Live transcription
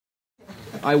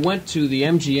I went to the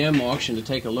MGM auction to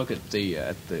take a look at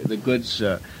the goods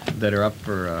that are up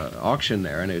for auction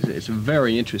there, and it's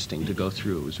very interesting to go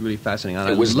through. It was really fascinating. And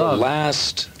it was the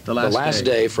last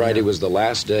day. Friday was the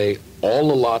last day. All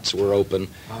the lots were open,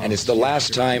 and it's the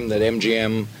last time that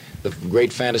MGM, the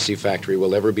great fantasy factory,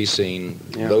 will ever be seen.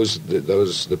 Yeah.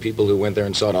 The people who went there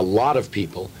and saw it, a lot of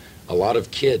people. A lot of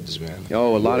kids, man.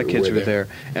 Oh, a lot of kids were there.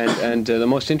 And the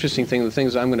most interesting thing, the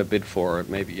things I'm going to bid for, or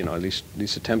maybe, at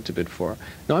least attempt to bid for,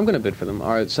 no, I'm going to bid for them,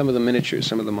 are some of the miniatures,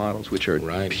 some of the models, which are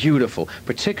beautiful.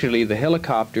 Particularly the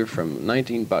helicopter from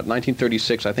about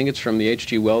 1936, I think it's from the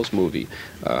H.G. Wells movie,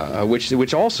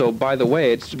 which also, by the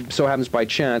way, it so happens by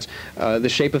chance, The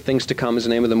Shape of Things to Come is the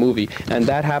name of the movie, and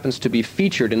that happens to be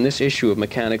featured in this issue of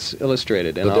Mechanics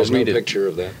Illustrated. And but there's I'll read no picture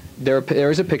of that? There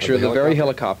is a picture of the very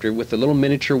helicopter with the little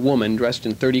miniature woman dressed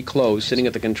in 30 clothes sitting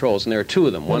at the controls, and there are two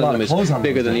of them. One of them is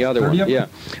bigger than the other one. Yeah,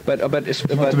 but must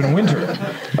have been winter.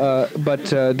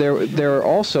 They're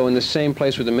also in the same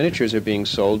place where the miniatures are being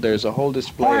sold. There's a whole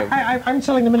display of. I'm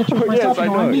selling the miniatures myself. Yes, I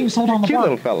know. I'm being sold on the cute block.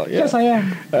 little fellow. Yeah. Yes, I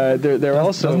am. They're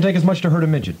also doesn't take as much to hurt a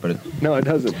midget, but no, it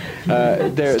doesn't.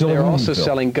 They're also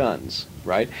selling guns.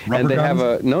 Right, Rubber and they guns?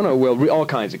 have all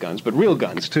kinds of guns, but real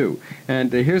guns too.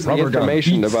 And here's the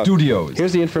information about studios.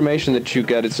 Here's the information that you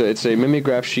get. It's a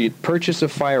mimeograph sheet. Purchase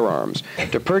of firearms.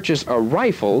 To purchase a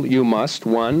rifle, you must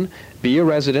 1. Be a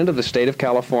resident of the state of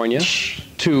California.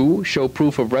 2. Show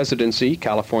proof of residency,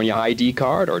 California ID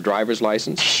card or driver's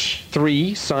license.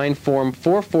 3. Sign Form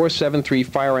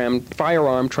 4473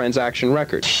 firearm transaction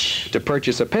record. To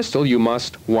purchase a pistol, you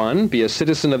must 1. Be a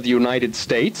citizen of the United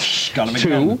States.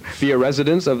 2. Be a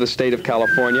resident of the state of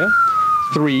California.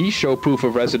 3. Show proof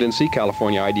of residency,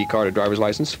 California ID card or driver's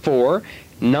license. 4.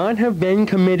 Not have been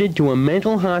committed to a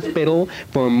mental hospital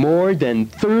for more than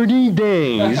 30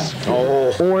 days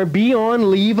or be on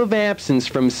leave of absence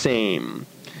from same.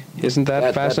 Isn't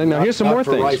that fascinating? Now, here's some more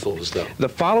things. Rifles, though. The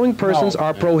following persons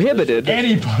are prohibited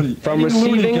from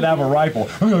receiving... can have a rifle.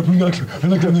 I'd like to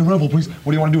have a rifle, please.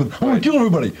 What do you want to do with it? I want to kill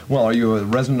everybody. Well, are you a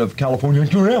resident of California?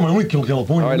 Sure am. I want to kill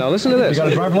California. All right, now listen to this. You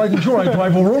got a driver's license? Sure, I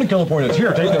drive over only California.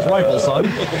 Here, take this rifle, son.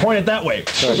 Point it that way.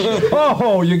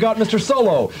 Oh, you got Mr.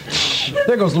 Solo.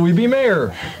 There goes Louis B.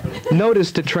 Mayer.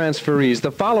 Notice to transferees,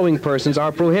 the following persons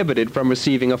are prohibited from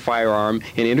receiving a firearm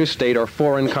in interstate or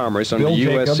foreign commerce under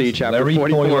USC Chapter Larry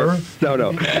 44. Toiler,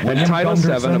 And Title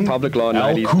 7 of Public Law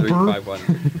Al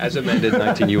 9351, as amended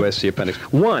 19 USC Appendix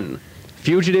 1.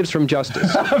 Fugitives from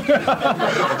justice. Give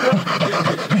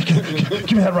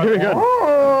me that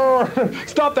rifle.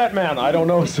 Stop that man. I don't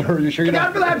know, sir. You sure you're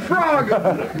not? Get out for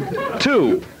that frog!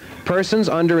 2. Persons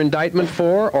under indictment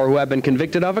for or who have been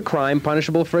convicted of a crime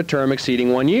punishable for a term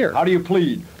exceeding 1 year. How do you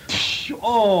plead?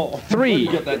 Oh. 3.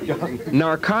 Get that gun.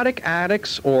 Narcotic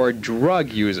addicts or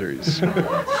drug users.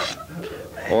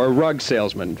 Or rug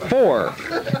salesmen. 4.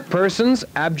 Persons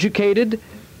adjudicated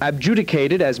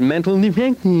as mental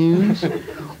defectives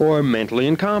or mentally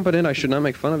incompetent. I should not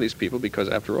make fun of these people because,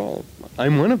 after all,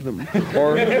 I'm one of them.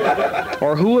 Or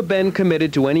who have been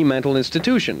committed to any mental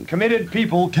institution. Committed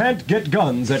people can't get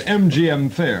guns at MGM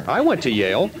Fair. I went to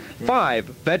Yale. 5.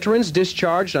 Veterans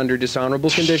discharged under dishonorable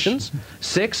conditions.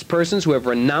 6. Persons who have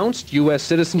renounced U.S.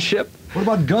 citizenship. What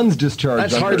about guns discharged?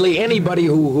 That's hardly anybody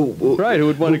who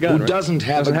would want a gun. Who doesn't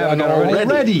have a gun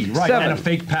already. Right, 7. and a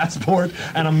fake passport,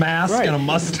 and a mask, and a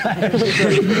mustache.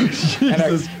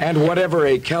 and whatever,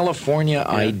 a California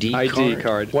ID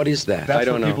card. What is that? That's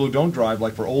for people who don't drive,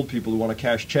 like for old people who want to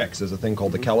cash checks. There's a thing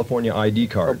called the California ID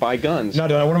card. Or buy guns. No,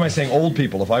 what am I saying? Old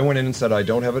people. If I went in and said I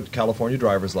don't have a California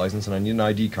driver's license and I need an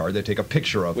ID card, they take a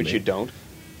picture of me. Which you don't.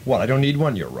 What, I don't need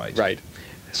one? You're right. Right.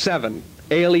 7.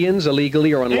 Aliens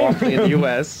illegally or unlawfully in the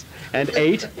U.S. And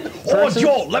 8. Oh,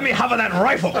 Joe, let me have that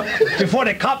rifle before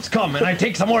the cops come and I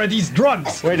take some more of these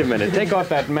drugs. Wait a minute. Take off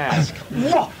that mask.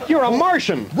 You're a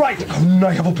Martian. Right.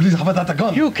 Please have that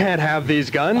gun. You can't have these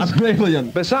guns. I'm an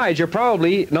alien. Besides, you're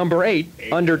probably, number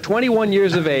 8, under 21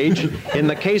 years of age in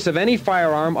the case of any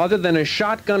firearm other than a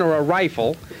shotgun or a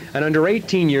rifle, and under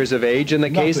 18 years of age in the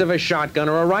case of a shotgun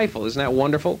or a rifle. Isn't that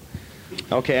wonderful?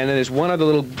 Okay, and then there's one other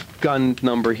little gun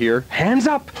number here. Hands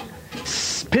up!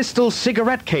 Pistol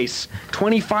cigarette case,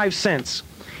 25 cents.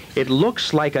 It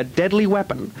looks like a deadly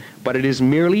weapon, but it is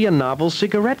merely a novel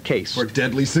cigarette case. For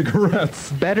deadly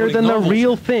cigarettes. Better than the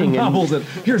real thing.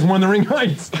 Here's Wuthering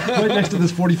Heights, right next to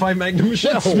this 45 Magnum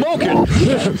Michelle. Smoke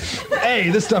it! Hey,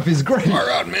 this stuff is great. Far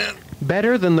out, man.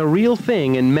 Better than the real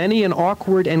thing in many an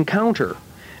awkward encounter.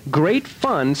 Great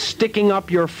fun sticking up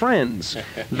your friends.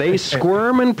 They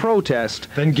squirm and protest.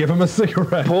 Then give him a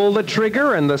cigarette. Pull the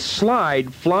trigger and the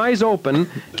slide flies open,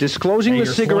 disclosing the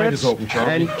cigarettes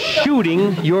and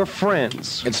shooting your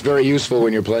friends. It's very useful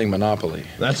when you're playing Monopoly.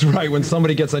 That's right. When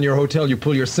somebody gets on your hotel, you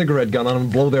pull your cigarette gun on them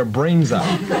and blow their brains out.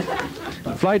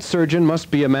 Flight surgeon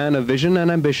must be a man of vision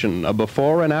and ambition, a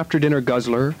before and after dinner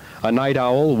guzzler, a night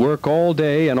owl, work all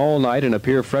day and all night and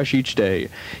appear fresh each day.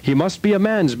 He must be a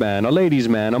man's man, a ladies'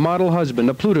 man, a model husband,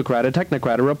 a plutocrat, a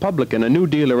technocrat, a Republican, a new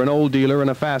dealer, an old dealer,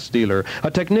 and a fast dealer, a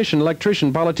technician,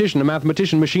 electrician, politician, a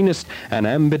mathematician, machinist, and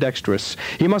ambidextrous.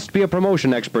 He must be a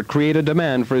promotion expert, create a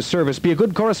demand for his service, be a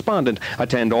good correspondent,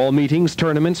 attend all meetings,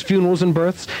 tournaments, funerals, and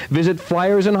births, visit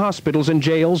flyers in hospitals and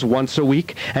jails once a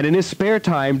week, and in his spare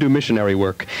time do missionary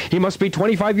work. He must be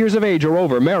 25 years of age or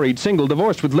over, married, single,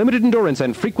 divorced, with limited endurance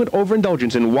and frequent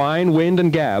overindulgence in wine, wind,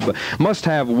 and gab. Must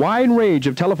have wide range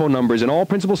of telephone numbers in all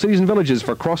principal cities and villages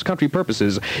for cross-country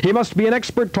purposes. He must be an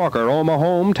expert talker, own a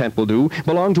home, tent will do,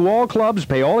 belong to all clubs,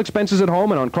 pay all expenses at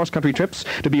home and on cross-country trips,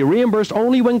 to be reimbursed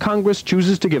only when Congress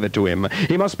chooses to give it to him.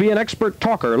 He must be an expert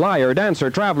talker, liar, dancer,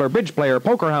 traveler, bridge player,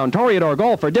 poker hound, toreador,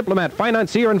 golfer, diplomat,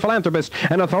 financier, and philanthropist,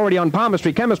 an authority on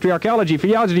palmistry, chemistry, archaeology,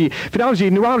 theology,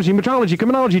 neurology, metrology,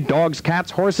 criminology, dogs,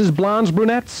 cats, horses, blondes,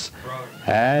 brunettes,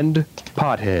 and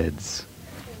potheads.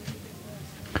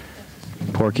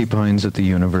 Porcupines at the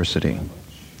university.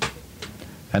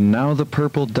 And now the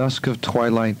purple dusk of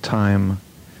twilight time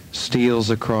steals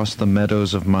across the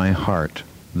meadows of my heart,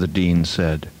 the dean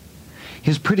said.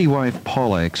 His pretty wife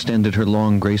Paula extended her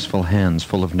long, graceful hands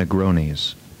full of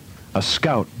Negronis. A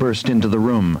scout burst into the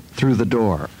room, through the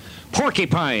door.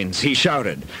 "Porcupines!" he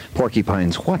shouted.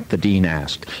 "Porcupines what?" the dean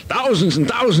asked. "Thousands and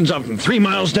thousands of them, 3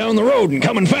 miles down the road and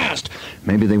coming fast."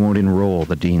 "Maybe they won't enroll,"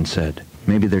 the dean said.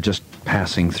 "Maybe they're just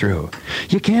passing through."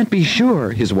 "You can't be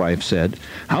sure," his wife said.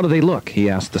 "How do they look?" he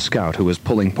asked the scout, who was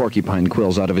pulling porcupine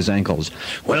quills out of his ankles.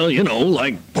 "Well, you know,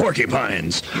 like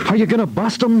porcupines." "Are you going to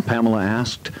bust them?" Pamela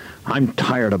asked. "I'm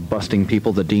tired of busting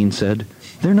people," the dean said.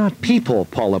 "They're not people,"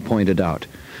 Paula pointed out.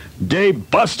 "De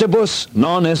bustibus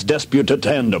non est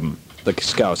disputatandum," the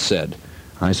scout said.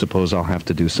 "I suppose I'll have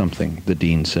to do something," the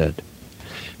dean said.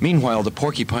 Meanwhile, the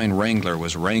porcupine wrangler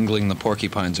was wrangling the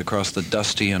porcupines across the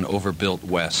dusty and overbuilt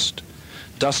west.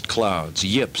 Dust clouds,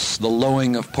 yips, the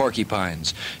lowing of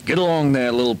porcupines. "Get along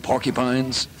there, little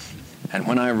porcupines." "And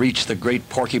when I reach the great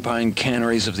porcupine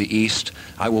canneries of the east,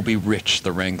 I will be rich,"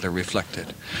 the wrangler reflected.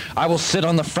 "I will sit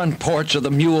on the front porch of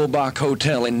the Mulebach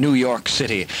Hotel in New York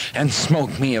City and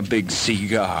smoke me a big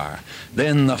cigar.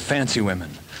 Then the fancy women.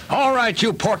 'All right,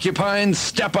 you porcupines,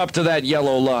 step up to that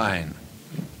yellow line.'"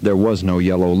 There was no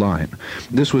yellow line.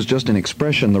 This was just an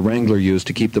expression the wrangler used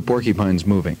to keep the porcupines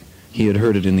moving. He had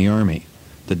heard it in the army.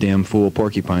 The damn fool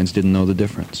porcupines didn't know the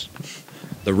difference.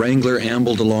 The wrangler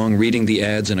ambled along reading the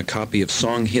ads in a copy of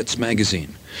Song Hits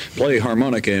magazine. "Play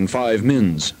harmonica in 5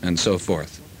 mins," and so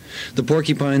forth. The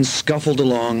porcupines scuffled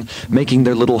along, making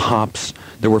their little hops.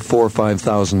 There were 4,000 or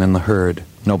 5,000 in the herd.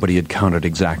 Nobody had counted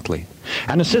exactly.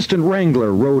 An assistant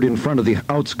wrangler rode in front of the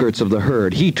outskirts of the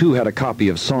herd. He, too, had a copy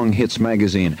of Song Hits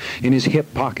magazine in his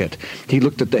hip pocket. He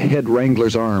looked at the head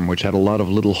wrangler's arm, which had a lot of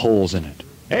little holes in it.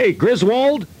 "Hey,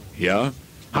 Griswold?" "Yeah?"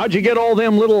 "How'd you get all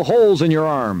them little holes in your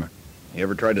arm?" "You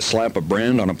ever tried to slap a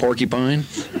brand on a porcupine?"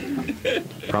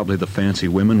 Probably the fancy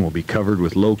women will be covered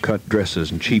with low-cut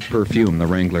dresses and cheap perfume, the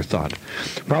wrangler thought.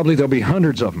 Probably there'll be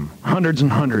hundreds of them, hundreds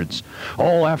and hundreds,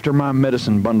 all after my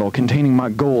medicine bundle containing my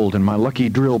gold and my lucky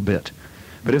drill bit.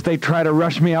 But if they try to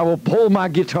rush me, I will pull my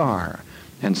guitar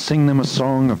and sing them a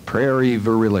song of prairie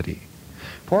virility.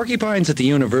 "Porcupines at the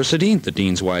university," the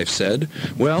dean's wife said.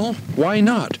 "Well, why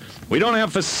not? We don't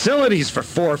have facilities for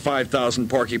 4,000 or 5,000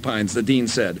 porcupines," the dean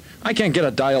said. "I can't get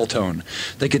a dial tone."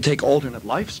 "They could take alternate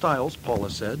lifestyles," Paula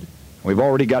said. "We've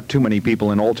already got too many people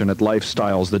in alternate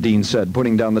lifestyles," the dean said,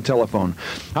 putting down the telephone.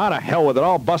 "Ah, to hell with it.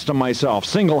 I'll bust them myself,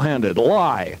 single-handed.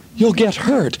 Lie." "You'll get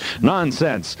hurt."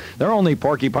 "Nonsense. They're only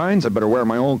porcupines. I better wear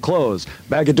my own clothes.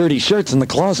 Bag of dirty shirts in the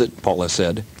closet," Paula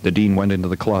said. The dean went into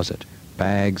the closet.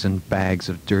 Bags and bags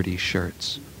of dirty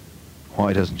shirts.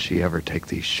 Why doesn't she ever take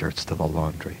these shirts to the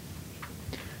laundry?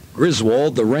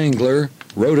 Griswold, the wrangler,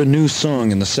 wrote a new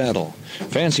song in the saddle.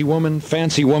 Fancy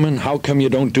woman, how come you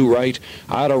don't do right?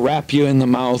 I ought to rap you in the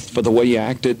mouth for the way you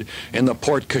acted in the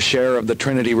porte cochere of the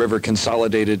Trinity River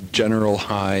Consolidated General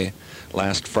High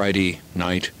last Friday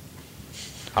night.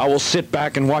 I will sit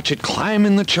back and watch it climb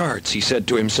in the charts, he said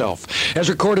to himself, as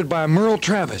recorded by Merle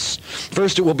Travis.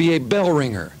 First it will be a bell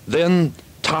ringer, then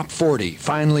top 40,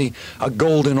 finally a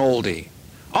golden oldie.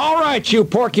 All right, you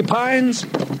porcupines,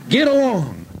 get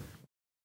along.